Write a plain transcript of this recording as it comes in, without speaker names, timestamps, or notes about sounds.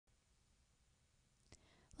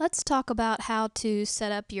Let's talk about how to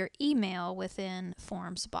set up your email within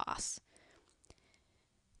Forms Boss.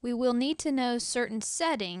 We will need to know certain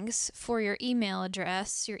settings for your email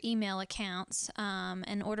address, your email accounts,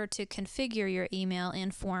 in order to configure your email in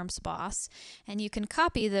Forms Boss. And you can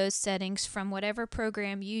copy those settings from whatever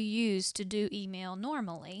program you use to do email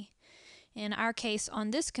normally. In our case, on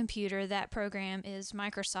this computer, that program is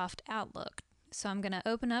Microsoft Outlook. So I'm going to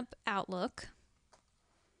open up Outlook.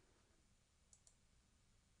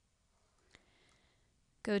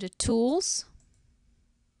 Go to Tools,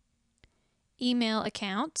 Email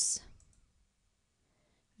Accounts,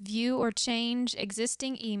 View or change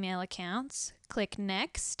existing email accounts. Click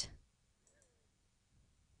Next.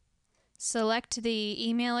 Select the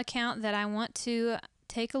email account that I want to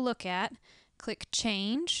take a look at. Click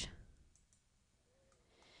Change.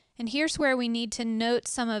 And here's where we need to note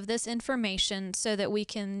some of this information so that we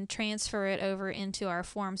can transfer it over into our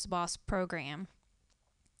Forms Boss program.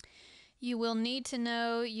 You will need to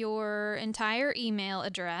know your entire email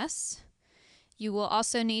address. You will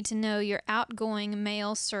also need to know your outgoing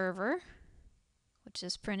mail server, which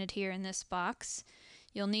is printed here in this box.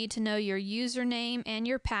 You'll need to know your username and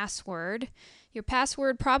your password. Your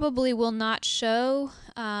password probably will not show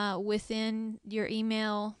within your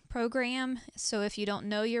email program, so if you don't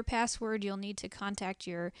know your password, you'll need to contact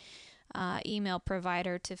your email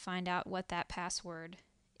provider to find out what that password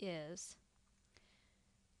is.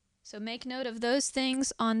 So make note of those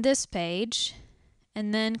things on this page,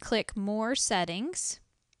 and then click More Settings.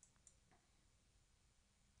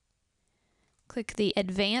 Click the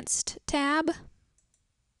Advanced tab.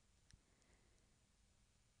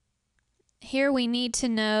 Here we need to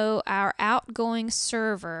know our outgoing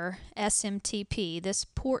server SMTP, this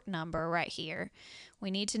port number right here. We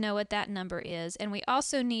need to know what that number is, and we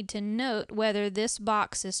also need to note whether this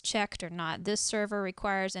box is checked or not. This server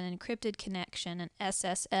requires an encrypted connection, an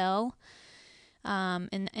SSL.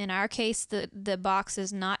 In our case, the box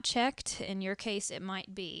is not checked. In your case, it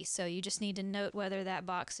might be. So you just need to note whether that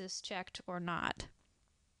box is checked or not.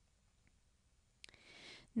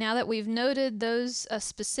 Now that we've noted those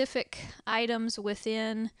specific items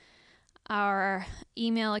within our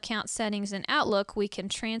email account settings in Outlook, we can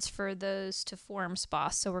transfer those to Forms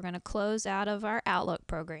Boss. So we're going to close out of our Outlook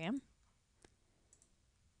program.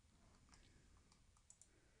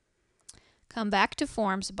 Come back to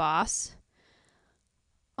Forms Boss.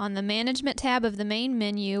 On the Management tab of the main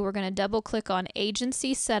menu, we're going to double click on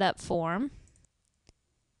Agency Setup Form.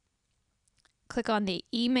 Click on the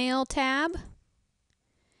Email tab.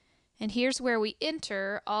 And here's where we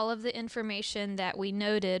enter all of the information that we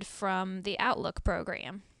noted from the Outlook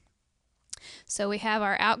program. So we have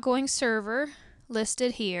our outgoing server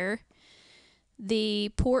listed here.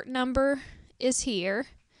 The port number is here.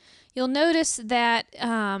 You'll notice that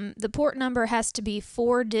the port number has to be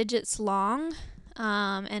 4 digits long.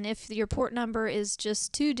 And if your port number is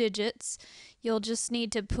just 2 digits, you'll just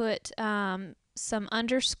need to put some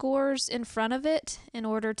underscores in front of it in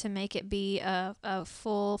order to make it be a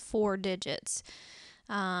full 4 digits.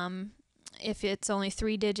 If it's only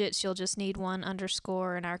 3 digits, you'll just need 1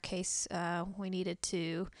 underscore. In our case, we needed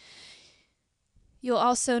 2. You'll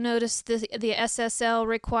also notice the SSL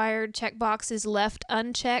required checkbox is left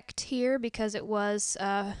unchecked here because it was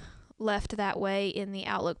left that way in the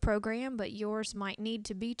Outlook program, but yours might need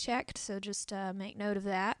to be checked, so just make note of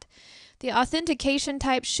that. The authentication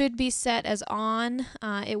type should be set as on.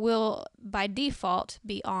 It will by default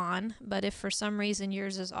be on, but if for some reason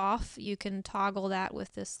yours is off, you can toggle that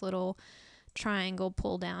with this little triangle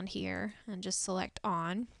pull down here and just select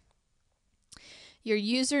on. Your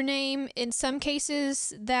username, in some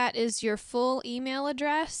cases that is your full email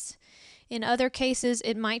address. In other cases,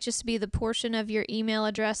 it might just be the portion of your email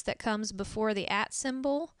address that comes before the @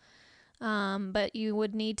 symbol. But you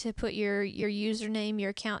would need to put your username,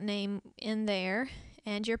 your account name in there,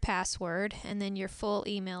 and your password, and then your full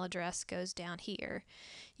email address goes down here.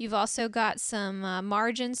 You've also got some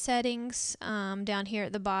margin settings down here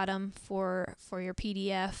at the bottom for your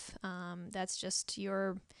PDF. That's just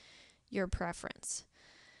your preference.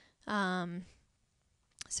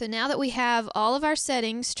 So now that we have all of our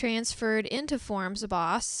settings transferred into Forms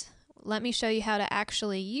Boss, let me show you how to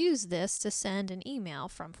actually use this to send an email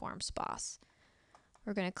from Forms Boss.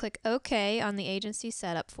 We're going to click OK on the Agency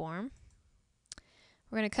Setup form.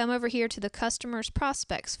 We're going to come over here to the Customers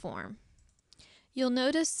Prospects form. You'll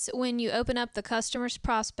notice when you open up the Customers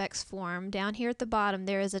Prospects form, down here at the bottom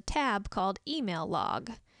there is a tab called Email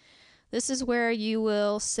Log. This is where you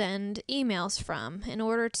will send emails from. In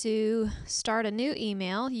order to start a new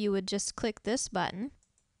email, you would just click this button,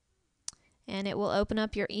 and it will open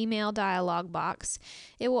up your email dialog box.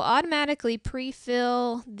 It will automatically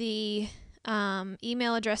pre-fill the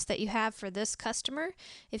email address that you have for this customer.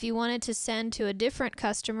 If you wanted to send to a different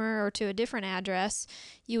customer or to a different address,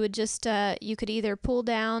 you would just you could either pull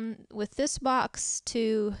down with this box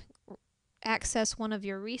to access one of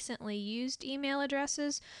your recently used email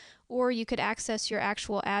addresses, or you could access your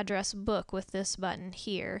actual address book with this button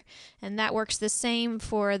here. And that works the same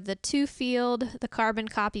for the to field, the carbon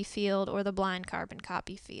copy field, or the blind carbon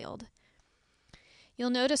copy field. You'll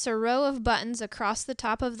notice a row of buttons across the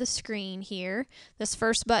top of the screen here. This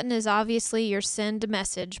first button is obviously your send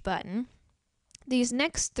message button. These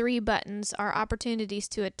next three buttons are opportunities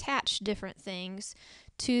to attach different things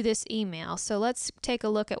to this email. So let's take a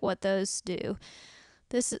look at what those do.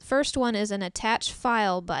 This first one is an attach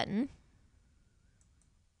file button.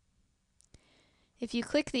 If you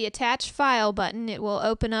click the attach file button, it will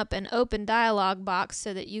open up an open dialog box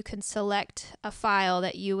so that you can select a file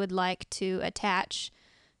that you would like to attach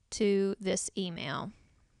to this email.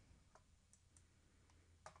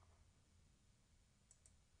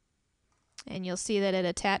 And you'll see that it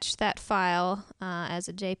attached that file as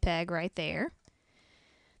a JPEG right there.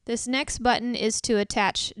 This next button is to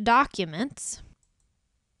attach documents.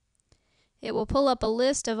 It will pull up a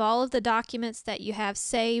list of all of the documents that you have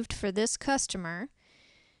saved for this customer,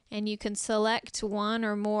 and you can select one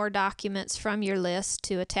or more documents from your list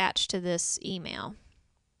to attach to this email.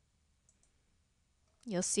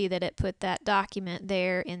 You'll see that it put that document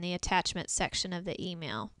there in the attachment section of the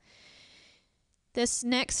email. This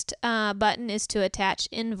next button is to attach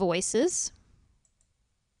invoices,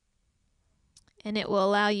 and it will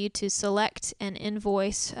allow you to select an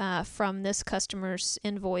invoice from this customer's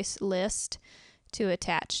invoice list to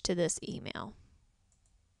attach to this email.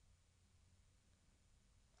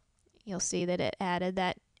 You'll see that it added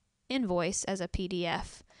that invoice as a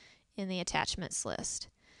PDF in the attachments list.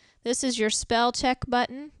 This is your spell check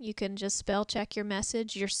button. You can just spell check your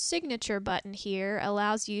message. Your signature button here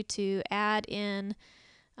allows you to add in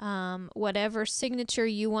whatever signature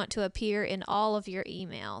you want to appear in all of your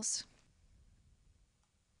emails.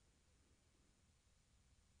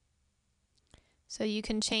 So you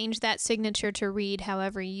can change that signature to read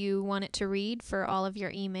however you want it to read for all of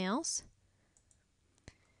your emails.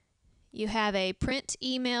 You have a print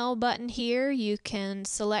email button here. You can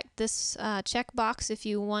select this checkbox if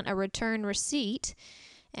you want a return receipt,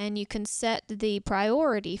 and you can set the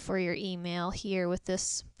priority for your email here with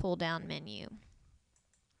this pull down menu.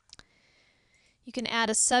 You can add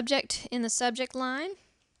a subject in the subject line.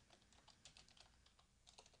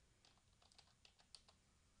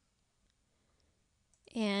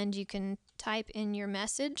 And you can type in your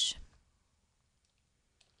message.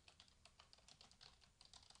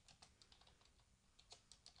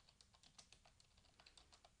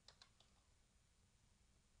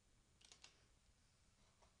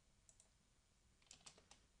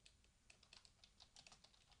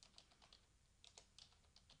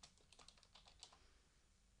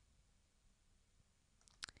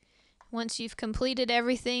 Once you've completed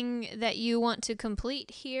everything that you want to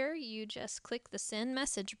complete here, you just click the Send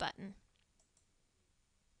Message button.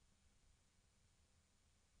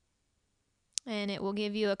 And it will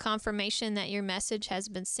give you a confirmation that your message has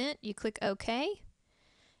been sent. You click OK.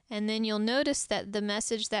 And then you'll notice that the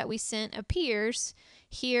message that we sent appears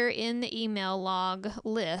here in the email log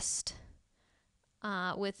list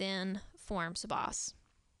within Forms Boss.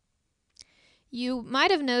 You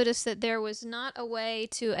might have noticed that there was not a way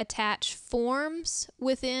to attach forms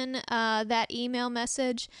within that email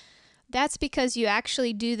message. That's because you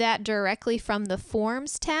actually do that directly from the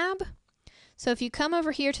Forms tab. So if you come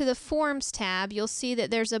over here to the Forms tab, you'll see that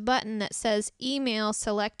there's a button that says Email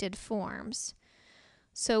Selected Forms.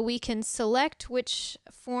 So we can select which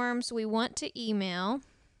forms we want to email.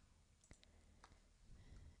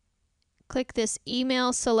 Click this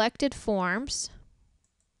Email Selected Forms.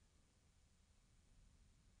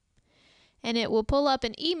 And it will pull up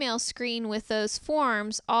an email screen with those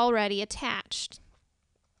forms already attached.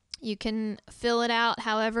 You can fill it out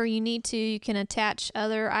however you need to. You can attach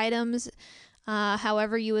other items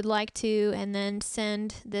however you would like to, and then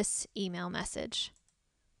send this email message.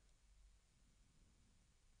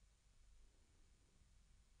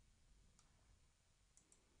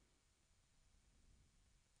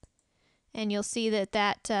 And you'll see that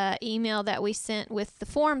that email that we sent with the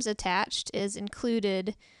forms attached is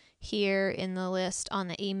included here in the list on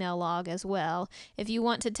the email log as well. If you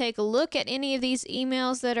want to take a look at any of these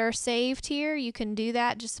emails that are saved here, you can do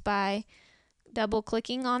that just by double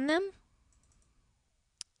clicking on them,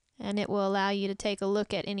 and it will allow you to take a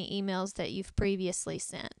look at any emails that you've previously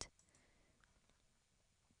sent.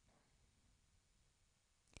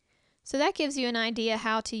 So that gives you an idea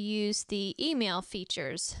how to use the email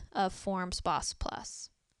features of Forms Boss Plus.